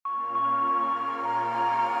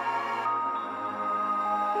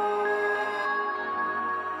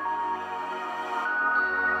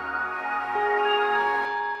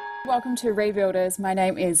welcome to Rebuilders. My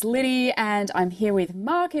name is Liddy and I'm here with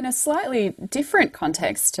Mark in a slightly different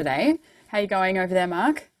context today. How are you going over there,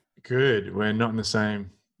 Mark? Good. We're not in the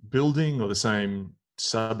same building or the same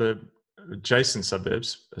suburb, adjacent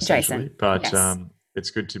suburbs, Jason. essentially, but Yes. it's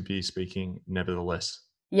good to be speaking nevertheless.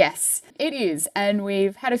 Yes, it is. And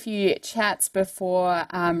we've had a few chats before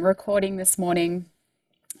recording this morning.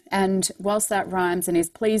 And whilst that rhymes and is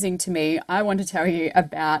pleasing to me, I want to tell you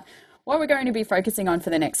about what we're going to be focusing on for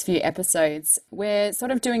the next few episodes. We're sort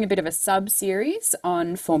of doing a bit of a sub series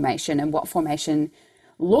on formation and what formation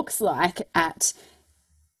looks like at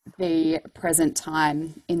the present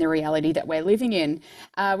time in the reality that we're living in.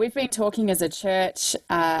 We've been talking as a church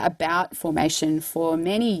about formation for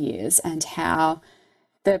many years and how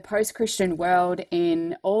the post-Christian world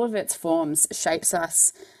in all of its forms shapes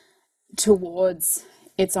us towards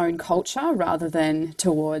its own culture rather than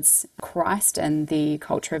towards Christ and the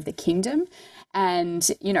culture of the kingdom. And,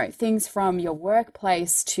 you know, things from your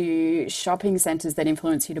workplace to shopping centers that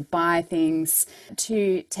influence you to buy things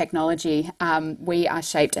to technology, we are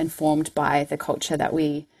shaped and formed by the culture that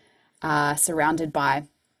we are surrounded by.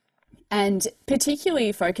 And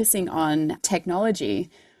particularly focusing on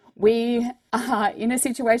technology, we are in a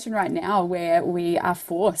situation right now where we are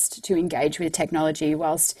forced to engage with technology.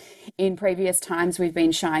 Whilst in previous times we've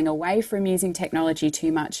been shying away from using technology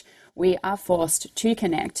too much, we are forced to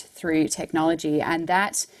connect through technology. And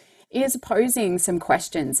that is posing some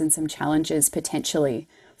questions and some challenges potentially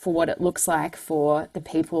for what it looks like for the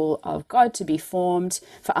people of God to be formed,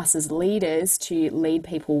 for us as leaders to lead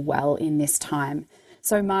people well in this time.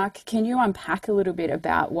 So, Mark, can you unpack a little bit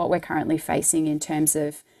about what we're currently facing in terms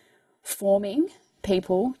of forming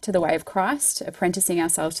people to the way of Christ, apprenticing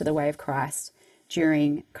ourselves to the way of Christ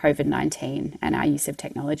during COVID-19 and our use of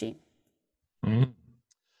technology? Mhm.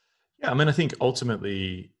 Yeah, I mean, I think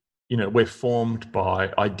ultimately, we're formed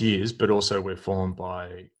by ideas, but also we're formed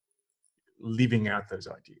by living out those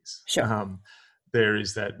ideas. Sure. There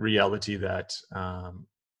is that reality that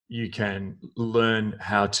you can learn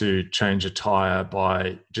how to change a tire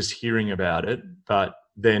by just hearing about it, but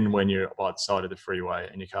then when you're by the side of the freeway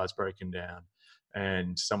and your car's broken down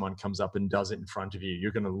and someone comes up and does it in front of you,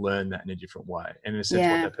 you're going to learn that in a different way. And in a sense, what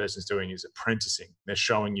Yeah. that person's doing is apprenticing. They're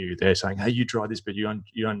showing you, they're saying, hey, you try this, but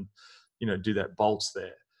do that bolts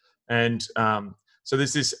there. And so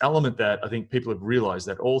there's this element that I think people have realized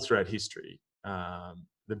that all throughout history,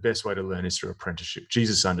 the best way to learn is through apprenticeship.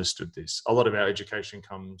 Jesus understood this. A lot of our education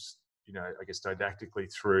comes, I guess didactically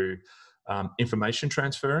through information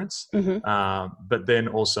transference. Hmm. But then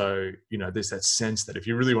also, there's that sense that if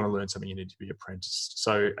you really want to learn something, you need to be apprenticed.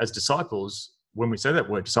 So as disciples, when we say that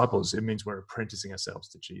word disciples, it means we're apprenticing ourselves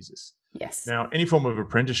to Jesus. Yes. Now, any form of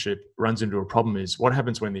apprenticeship runs into a problem is what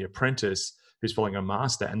happens when the apprentice who's following a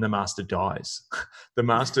master and the master dies. The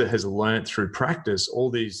master has learned through practice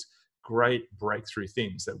all these great breakthrough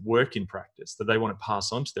things that work in practice that they want to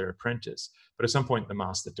pass on to their apprentice. But at some point, the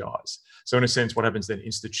master dies. So in a sense, what happens then,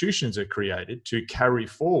 institutions are created to carry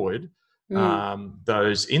forward Mm.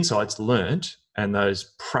 those insights learnt and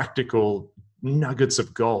those practical nuggets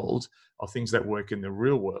of gold of things that work in the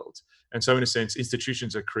real world. And so in a sense,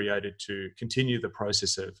 institutions are created to continue the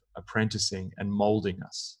process of apprenticing and molding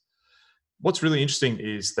us. What's really interesting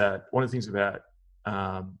is that one of the things about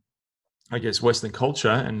um, I guess, Western culture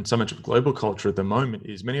and so much of global culture at the moment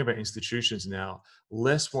is many of our institutions now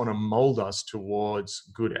less want to mold us towards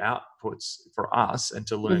good outputs for us and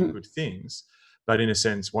to learn Hmm. good things, but in a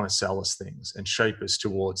sense want to sell us things and shape us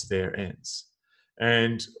towards their ends.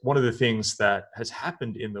 And one of the things that has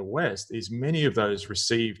happened in the West is many of those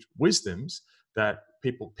received wisdoms that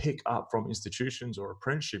people pick up from institutions or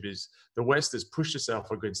apprenticeship is the West has pushed itself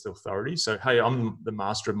against authority. So, hey, I'm the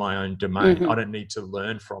master of my own domain. Hmm. I don't need to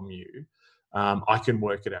learn from you. I can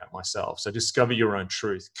work it out myself. So discover your own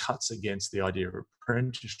truth cuts against the idea of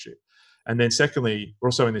apprenticeship. And then secondly, we're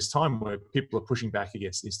also in this time where people are pushing back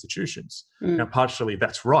against institutions. Now, Mm. partially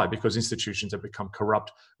that's right, because institutions have become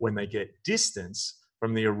corrupt when they get distance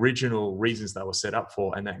from the original reasons they were set up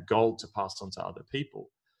for and that gold to pass on to other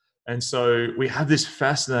people. And so we have this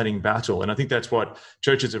fascinating battle. And I think that's what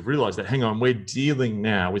churches have realized that, hang on, we're dealing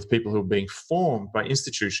now with people who are being formed by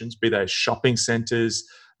institutions, be they shopping centers,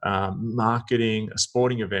 marketing, a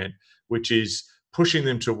sporting event, which is pushing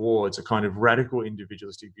them towards a kind of radical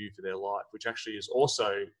individualistic view for their life, which actually is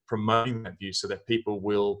also promoting that view so that people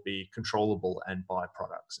will be controllable and buy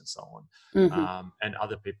products and so on. Hmm. And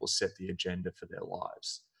other people set the agenda for their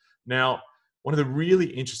lives. Now, one of the really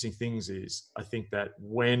interesting things is I think that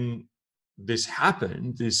when this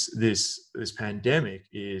happened, this pandemic,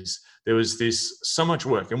 is there was this so much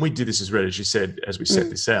work, and we did this as Red, as you said, as we set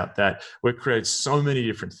this out, that we've created so many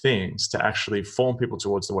different things to actually form people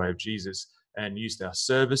towards the way of Jesus, and used our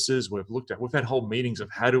services. We've had whole meetings of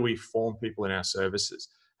how do we form people in our services?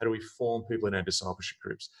 How do we form people in our discipleship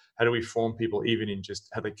groups? How do we form people even in just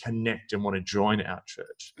how they connect and want to join our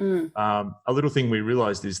church? A little thing we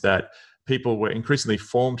realized is that people were increasingly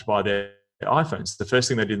formed by their iPhones. The first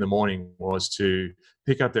thing they did in the morning was to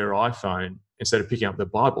pick up their iPhone instead of picking up the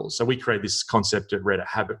Bible. So we created this concept at Red, a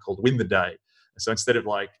habit called Win the Day. So instead of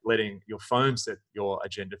like letting your phone set your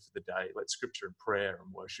agenda for the day, let scripture and prayer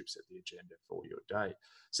and worship set the agenda for your day.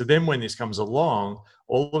 So then when this comes along,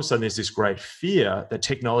 all of a sudden there's this great fear that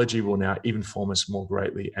technology will now even form us more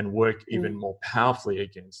greatly and work even more powerfully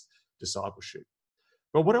against discipleship.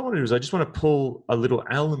 But what I want to do is I just want to pull a little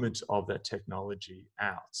element of that technology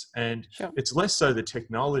out. And it's less so the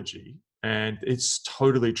technology, and it's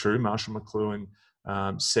totally true. Marshall McLuhan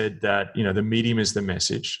said that, you know, the medium is the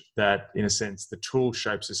message, that in a sense the tool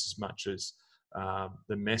shapes us as much as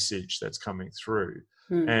the message that's coming through.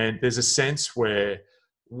 And there's a sense where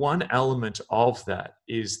one element of that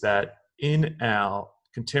is that in our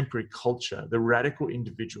contemporary culture, the radical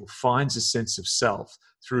individual finds a sense of self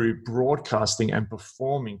through broadcasting and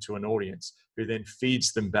performing to an audience who then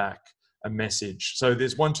feeds them back a message. So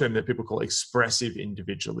there's one term that people call expressive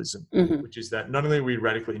individualism, which is that not only are we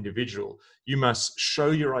radically individual, you must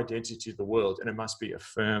show your identity to the world and it must be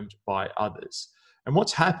affirmed by others. And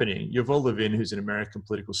what's happening, Yuval Levin, who's an American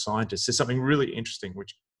political scientist, says something really interesting,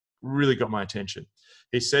 which really got my attention.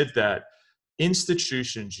 He said that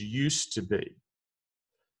institutions used to be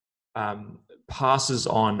passes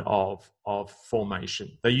on of formation.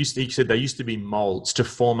 He said they used to be molds to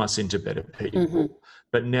form us into better people,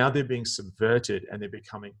 but now they're being subverted and they're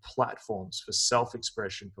becoming platforms for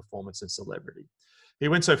self-expression, performance, and celebrity. He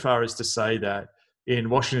went so far as to say that in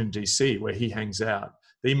Washington, D.C., where he hangs out,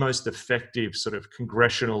 the most effective sort of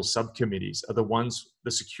congressional subcommittees are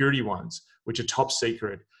the security ones, which are top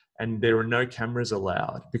secret, and there are no cameras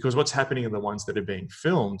allowed, because what's happening in the ones that are being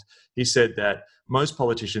filmed, he said that most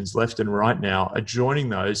politicians left and right now are joining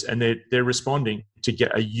those, and they're responding to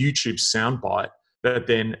get a YouTube soundbite that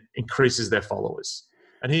then increases their followers.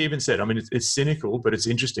 And he even said, I mean, it's cynical, but it's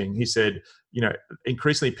interesting. He said, you know,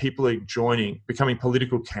 increasingly people are becoming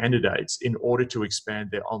political candidates in order to expand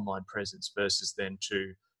their online presence versus then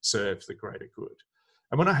to serve the greater good.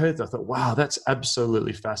 And when I heard that, I thought, wow, that's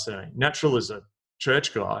absolutely fascinating. Natural as a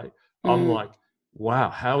church guy, I'm like,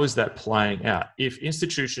 wow, how is that playing out? If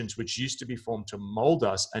institutions which used to be formed to mold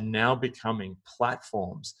us are now becoming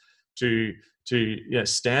platforms to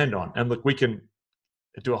stand on. And look, we can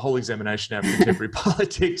do a whole examination of contemporary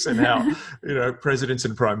politics and how, you know, presidents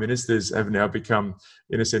and prime ministers have now become,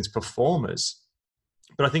 in a sense, performers.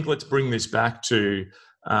 But I think let's bring this back to,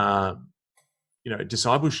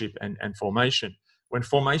 discipleship and formation. When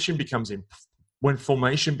formation becomes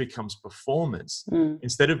performance,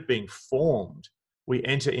 instead of being formed, we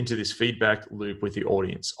enter into this feedback loop with the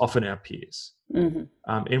audience, often our peers,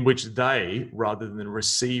 in which they, rather than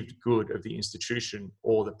received good of the institution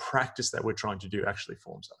or the practice that we're trying to do, actually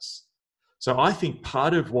forms us. So I think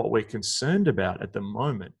part of what we're concerned about at the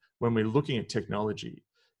moment when we're looking at technology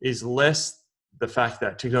is less the fact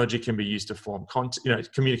that technology can be used to form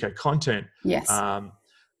content, communicate content. Yes.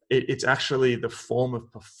 It's actually the form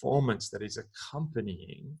of performance that is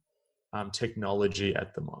accompanying technology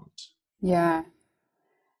at the moment. Yeah.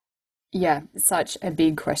 Yeah, such a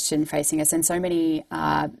big question facing us. And so many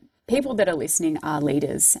people that are listening are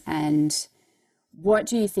leaders. And what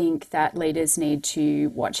do you think that leaders need to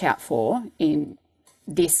watch out for in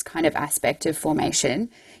this kind of aspect of formation,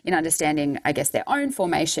 in understanding, I guess, their own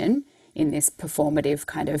formation in this performative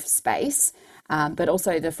kind of space, but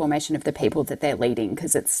also the formation of the people that they're leading,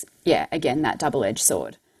 because it's, again, that double-edged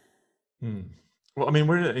sword. Well, I mean,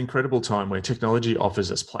 we're in an incredible time where technology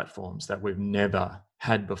offers us platforms that we've never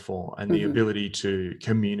had before, and the ability to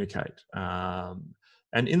communicate.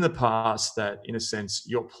 And in the past, that, in a sense,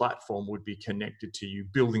 your platform would be connected to you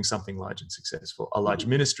building something large and successful, a large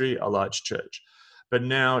ministry, a large church. But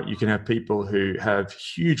now you can have people who have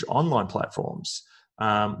huge online platforms,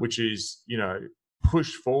 which is,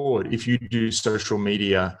 pushed forward if you do social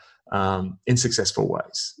media in successful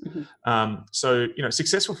ways. So,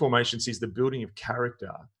 successful formation sees the building of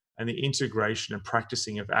character and the integration and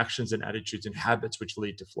practicing of actions and attitudes and habits which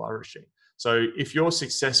lead to flourishing. So if you're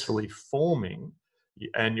successfully forming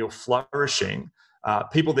and you're flourishing,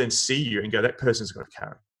 people then see you and go, that person's got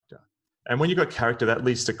character. And when you've got character, that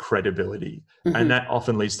leads to credibility, and that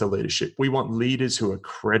often leads to leadership. We want leaders who are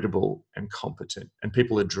credible and competent, and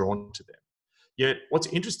people are drawn to them. Yet what's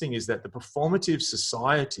interesting is that the performative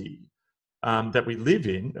society that we live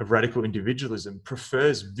in of radical individualism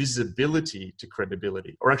prefers visibility to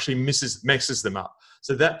credibility, or actually messes them up.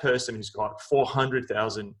 So that person who's got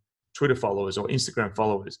 400,000 Twitter followers or Instagram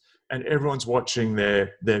followers, and everyone's watching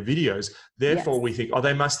their videos, therefore Yes. we think, oh,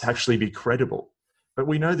 they must actually be credible. But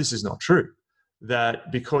we know this is not true.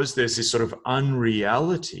 That because there's this sort of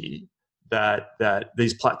unreality that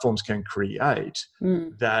these platforms can create,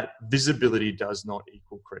 that visibility does not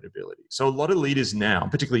equal credibility. So a lot of leaders now,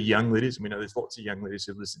 particularly young leaders, and we know there's lots of young leaders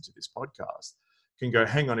who listen to this podcast, can go,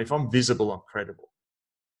 hang on, if I'm visible, I'm credible.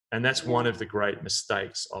 And that's one of the great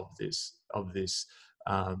mistakes of this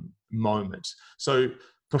moment. So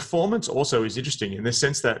performance also is interesting in the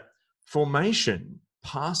sense that formation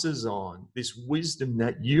passes on this wisdom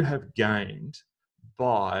that you have gained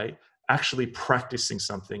by actually practicing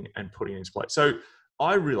something and putting it into place. So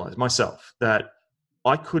I realized myself that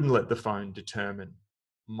I couldn't let the phone determine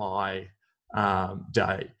my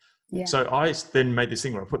day. Yeah. So I then made this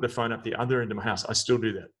thing where I put the phone up the other end of my house. I still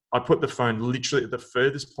do that. I put the phone literally at the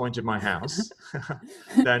furthest point of my house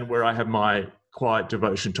than where I have my quiet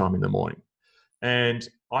devotion time in the morning. And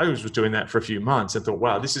I was doing that for a few months and thought,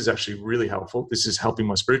 wow, this is actually really helpful. This is helping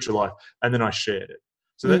my spiritual life. And then I shared it.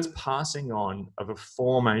 So that's passing on of a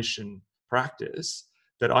formation practice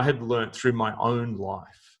that I had learned through my own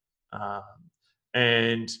life.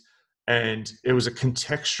 And it was a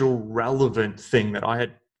contextual, relevant thing that I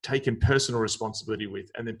had taken personal responsibility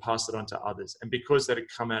with and then passed it on to others. And because that had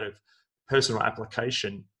come out of personal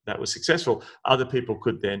application that was successful, other people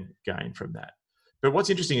could then gain from that. But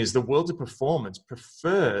what's interesting is the world of performance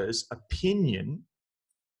prefers opinion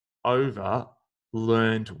over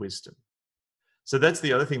learned wisdom. So that's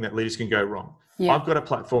the other thing that leaders can go wrong. Yeah. I've got a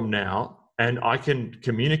platform now and I can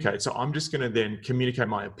communicate. So I'm just going to then communicate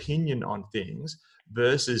my opinion on things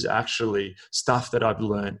versus actually stuff that I've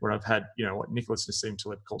learned where I've had, what Nicholas Nassim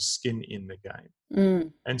Taleb calls skin in the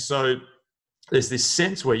game. And so there's this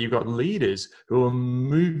sense where you've got leaders who are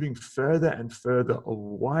moving further and further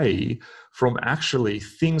away from actually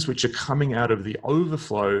things which are coming out of the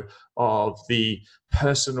overflow of the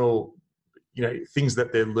personal, things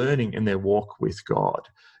that they're learning in their walk with God.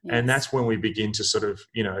 Yes. And that's when we begin to sort of,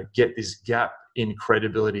 get this gap in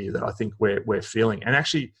credibility that I think we're feeling. And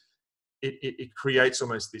actually, it creates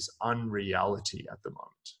almost this unreality at the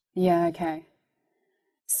moment. Yeah, okay.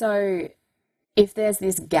 So if there's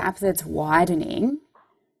this gap that's widening,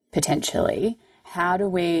 potentially, how do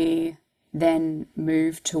we then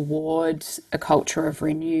move towards a culture of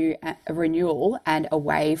renewal and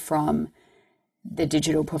away from the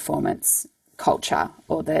digital performance culture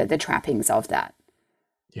or the trappings of that?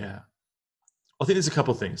 Yeah. I think there's a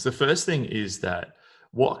couple of things. The first thing is that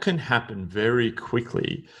what can happen very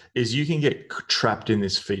quickly is you can get trapped in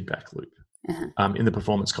this feedback loop in the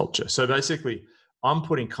performance culture. So basically, I'm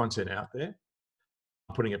putting content out there,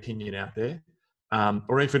 I'm putting opinion out there,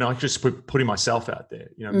 or even I just putting myself out there,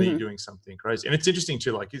 me doing something crazy. And it's interesting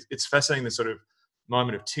too, like it's fascinating the sort of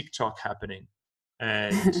moment of TikTok happening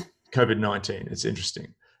and COVID-19. It's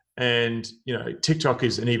interesting. And, TikTok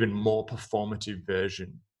is an even more performative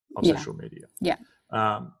version of social media. Yeah.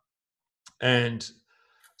 And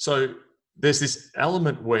so there's this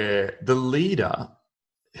element where the leader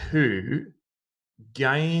who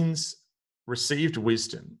gains received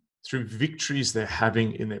wisdom through victories they're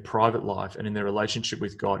having in their private life and in their relationship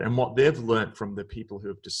with God and what they've learned from the people who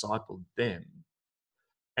have discipled them.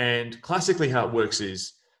 And classically how it works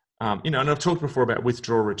is, and I've talked before about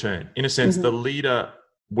withdraw, return. In a sense, the leader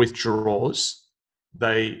withdraws,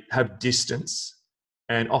 they have distance,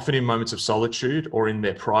 and often in moments of solitude or in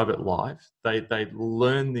their private life, they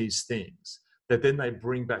learn these things that then they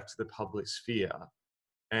bring back to the public sphere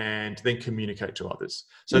and then communicate to others.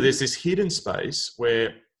 So there's this hidden space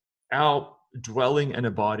where our dwelling and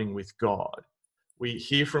abiding with God, we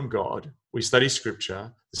hear from God, we study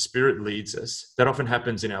scripture, the Spirit leads us. That often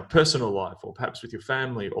happens in our personal life, or perhaps with your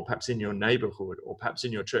family, or perhaps in your neighborhood, or perhaps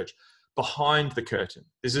in your church. Behind the curtain,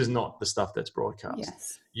 this is not the stuff that's broadcast.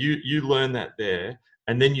 Yes. You learn that there,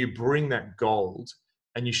 and then you bring that gold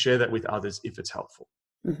and you share that with others if it's helpful.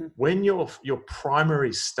 When your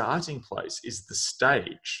primary starting place is the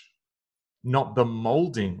stage, not the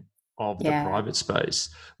molding of the private space,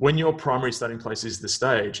 when your primary starting place is the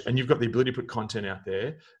stage and you've got the ability to put content out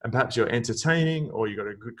there and perhaps you're entertaining or you've got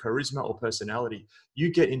a good charisma or personality,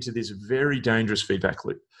 you get into this very dangerous feedback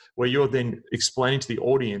loop where you're then explaining to the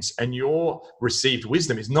audience, and your received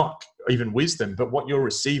wisdom is not even wisdom, but what you're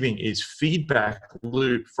receiving is feedback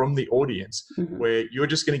loop from the audience where you're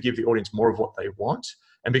just going to give the audience more of what they want.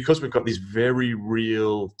 And because we've got this very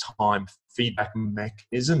real time feedback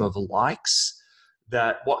mechanism of likes,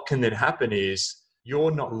 that what can then happen is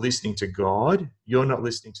you're not listening to God. You're not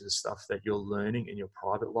listening to the stuff that you're learning in your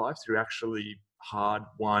private life through actually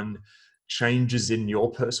hard-won changes in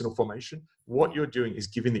your personal formation. What you're doing is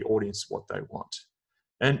giving the audience what they want.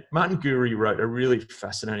 And Martin Gurri wrote a really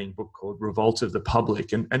fascinating book called Revolt of the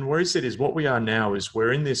Public. And where he said is what we are now is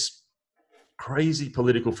we're in this crazy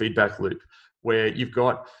political feedback loop where you've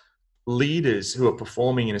got leaders who are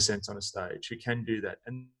performing in a sense on a stage who can do that.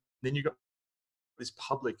 And then you've got this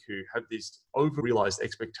public who have these over-realized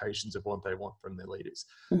expectations of what they want from their leaders.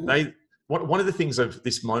 One of the things of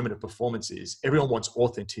this moment of performance is everyone wants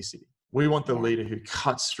authenticity. We want the leader who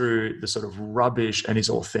cuts through the sort of rubbish and is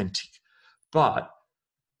authentic. But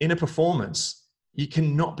in a performance, you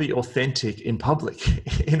cannot be authentic in public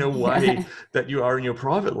in a way that you are in your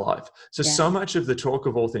private life. So much of the talk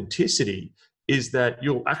of authenticity is that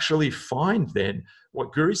you'll actually find then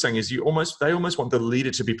what Gurri's saying is they almost want the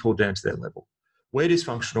leader to be pulled down to their level. We're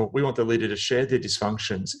dysfunctional. We want the leader to share their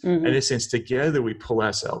dysfunctions. And in a sense, together we pull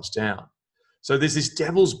ourselves down. So there's this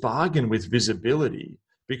devil's bargain with visibility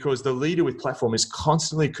because the leader with platform is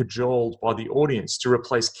constantly cajoled by the audience to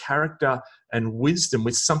replace character and wisdom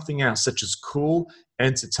with something else, such as cool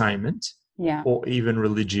entertainment or even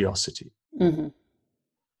religiosity.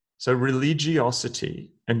 So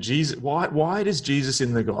religiosity and Jesus, why does Jesus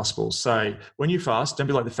in the Gospels say, when you fast, don't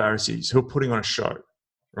be like the Pharisees who are putting on a show,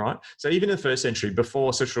 right? So even in the first century,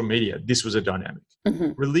 before social media, this was a dynamic.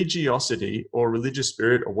 Religiosity or religious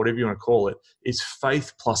spirit or whatever you want to call it is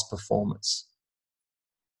faith plus performance.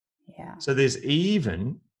 So there's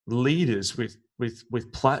even leaders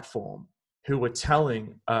with platform who are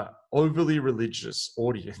telling an overly religious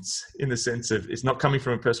audience in the sense of it's not coming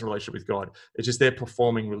from a personal relationship with God. It's just they're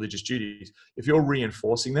performing religious duties. If you're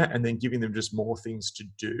reinforcing that and then giving them just more things to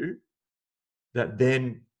do, that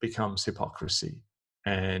then becomes hypocrisy.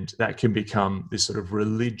 And that can become this sort of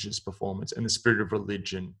religious performance. And the spirit of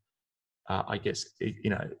religion, I guess,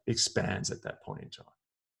 expands at that point in time.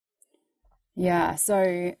 Yeah.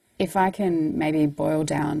 So if I can maybe boil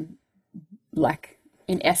down, like,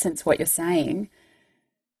 in essence, what you're saying,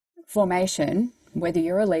 formation, whether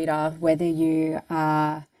you're a leader, whether you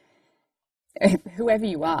are, whoever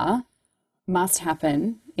you are, must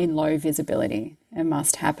happen in low visibility and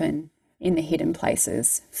must happen in the hidden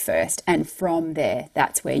places first. And from there,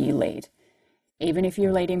 that's where you lead. Even if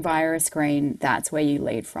you're leading via a screen, that's where you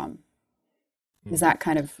lead from. Is that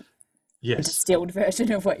kind of a distilled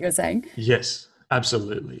version of what you're saying? Yes.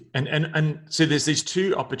 Absolutely. And so there's these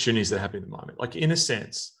two opportunities that happen at the moment. Like in a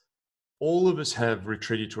sense, all of us have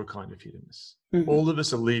retreated to a kind of hiddenness. All of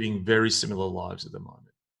us are leading very similar lives at the moment.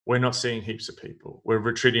 We're not seeing heaps of people. We're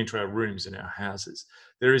retreating to our rooms and our houses.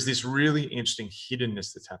 There is this really interesting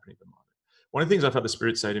hiddenness that's happening at the moment. One of the things I've had the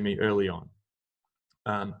Spirit say to me early on,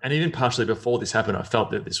 and even partially before this happened, I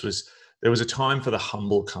felt that there was a time for the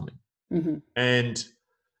humble coming. And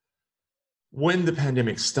when the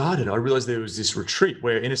pandemic started, I realized there was this retreat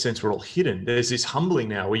where, in a sense, we're all hidden. There's this humbling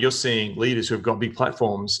now where you're seeing leaders who have got big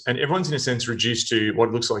platforms and everyone's, in a sense, reduced to what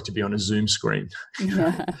it looks like to be on a Zoom screen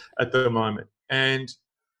at the moment. And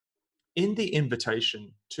in the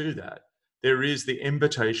invitation to that, there is the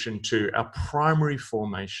invitation to our primary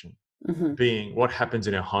formation being what happens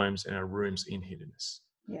in our homes and our rooms in hiddenness.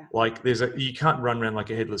 Like you can't run around like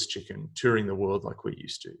a headless chicken touring the world like we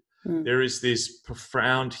used to. There is this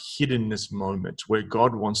profound hiddenness moment where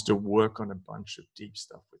God wants to work on a bunch of deep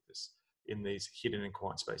stuff with us in these hidden and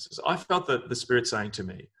quiet spaces. I felt that the Spirit saying to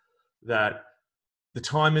me that the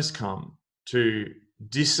time has come to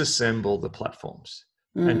disassemble the platforms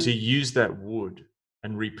and to use that wood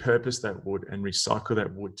and repurpose that wood and recycle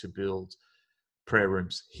that wood to build prayer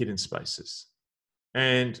rooms, hidden spaces.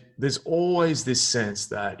 And there's always this sense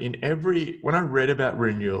that when I read about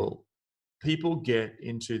renewal, people get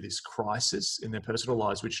into this crisis in their personal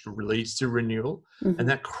lives, which leads to renewal. And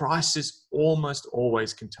that crisis almost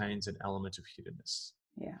always contains an element of hiddenness.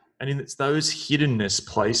 And it's those hiddenness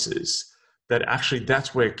places that actually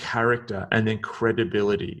that's where character and then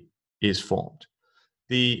credibility is formed.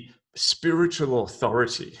 The spiritual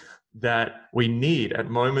authority that we need at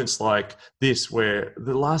moments like this, where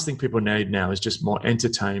the last thing people need now is just more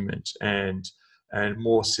entertainment and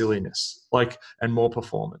more silliness, and more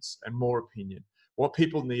performance and more opinion. What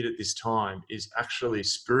people need at this time is actually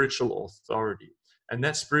spiritual authority. And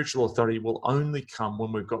that spiritual authority will only come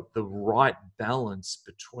when we've got the right balance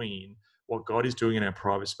between what God is doing in our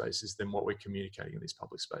private spaces than what we're communicating in these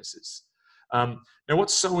public spaces. Now,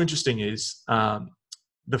 what's so interesting is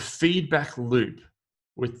the feedback loop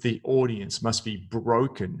with the audience must be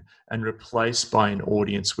broken and replaced by an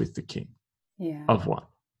audience with the King of one.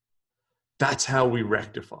 That's how we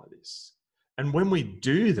rectify this. And when we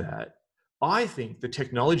do that, I think the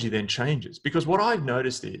technology then changes, because what I've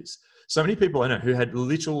noticed is so many people I know who had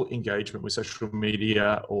little engagement with social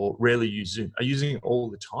media or rarely use Zoom are using it all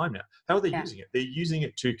the time now. How are they using it? They're using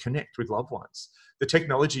it to connect with loved ones. The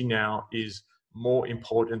technology now is more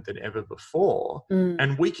important than ever before,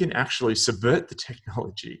 and we can actually subvert the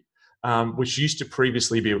technology, which used to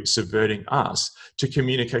previously be subverting us, to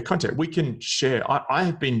communicate content. We can share. I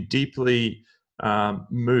have been deeply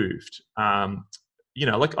moved.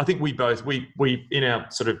 Like I think we both, we in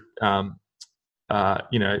our sort of,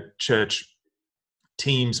 church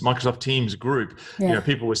Teams, Microsoft Teams group,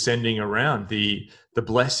 people were sending around the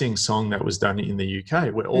blessing song that was done in the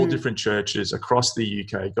UK, where all different churches across the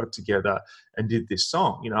UK got together and did this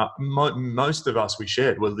song. Most of us we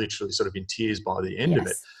shared were literally sort of in tears by the end of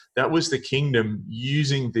it. That was the kingdom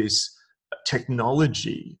using this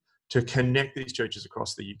technology to connect these churches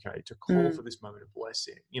across the UK, to call for this moment of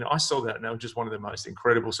blessing. I saw that, and that was just one of the most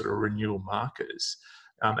incredible sort of renewal markers.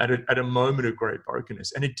 At a moment of great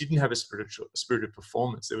brokenness. And it didn't have a spirit of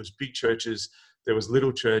performance. There was big churches, there was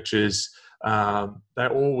little churches. They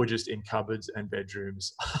all were just in cupboards and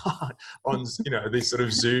bedrooms on, these sort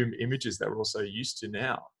of Zoom images that we're also used to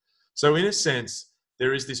now. So in a sense,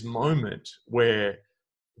 there is this moment where,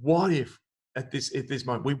 what if at this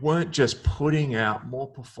moment we weren't just putting out more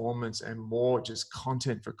performance and more just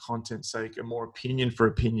content for content's sake and more opinion for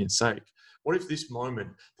opinion's sake? What if this moment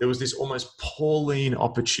there was this almost Pauline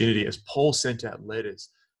opportunity, as Paul sent out letters,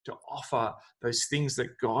 to offer those things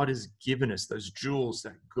that God has given us, those jewels,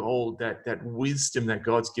 that gold, that wisdom that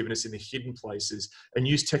God's given us in the hidden places, and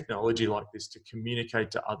use technology like this to communicate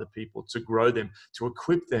to other people, to grow them, to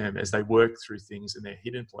equip them as they work through things in their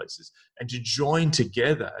hidden places, and to join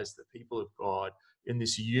together as the people of God in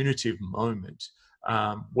this unitive moment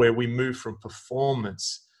where we move from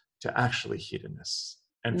performance to actually hiddenness,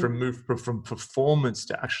 and move from performance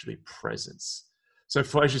to actually presence. So,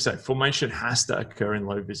 as you say, formation has to occur in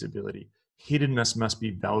low visibility. Hiddenness must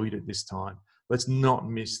be valued at this time. Let's not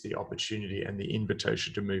miss the opportunity and the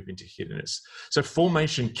invitation to move into hiddenness. So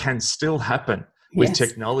formation can still happen with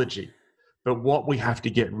technology, but what we have to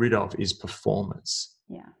get rid of is performance.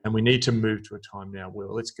 And we need to move to a time now where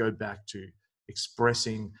let's go back to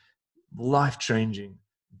expressing life-changing,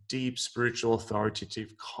 deep spiritual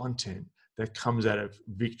authoritative content that comes out of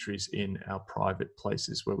victories in our private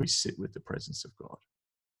places where we sit with the presence of God.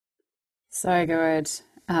 So good.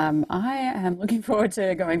 I am looking forward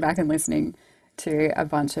to going back and listening to a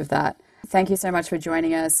bunch of that. Thank you so much for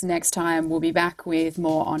joining us. Next time we'll be back with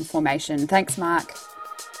more on formation. Thanks, Mark.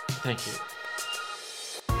 Thank you.